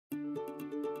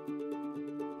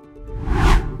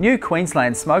New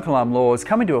Queensland smoke alarm laws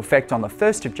come into effect on the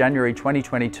 1st of January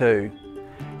 2022.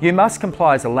 You must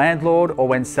comply as a landlord or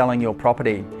when selling your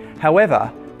property.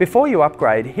 However, before you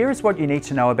upgrade, here is what you need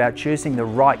to know about choosing the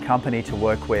right company to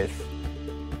work with.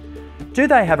 Do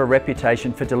they have a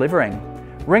reputation for delivering?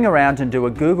 Ring around and do a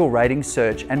Google rating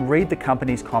search and read the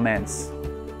company's comments.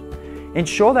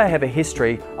 Ensure they have a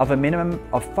history of a minimum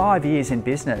of 5 years in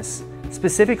business,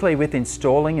 specifically with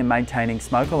installing and maintaining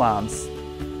smoke alarms.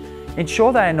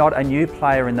 Ensure they are not a new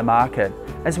player in the market,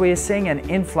 as we are seeing an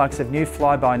influx of new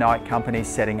fly-by-night companies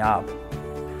setting up.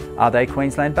 Are they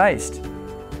Queensland-based?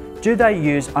 Do they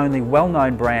use only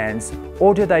well-known brands,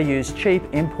 or do they use cheap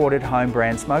imported home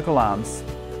brand smoke alarms?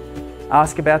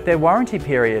 Ask about their warranty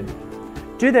period.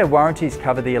 Do their warranties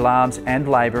cover the alarms and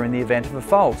labour in the event of a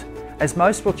fault, as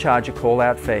most will charge a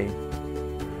call-out fee?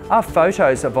 Are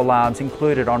photos of alarms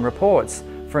included on reports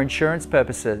for insurance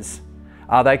purposes?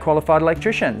 Are they qualified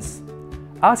electricians?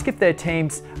 Ask if their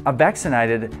teams are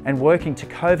vaccinated and working to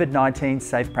COVID-19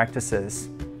 safe practices.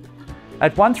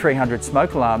 At 1300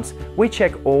 Smoke Alarms, we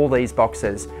check all these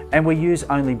boxes and we use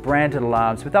only branded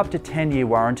alarms with up to 10-year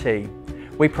warranty.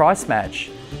 We price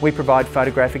match. We provide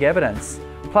photographic evidence.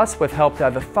 Plus, we've helped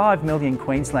over 5 million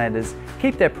Queenslanders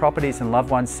keep their properties and loved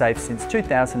ones safe since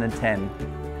 2010.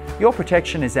 Your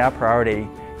protection is our priority.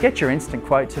 Get your instant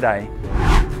quote today.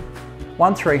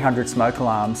 1300 Smoke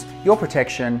Alarms, your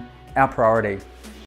protection, our priority.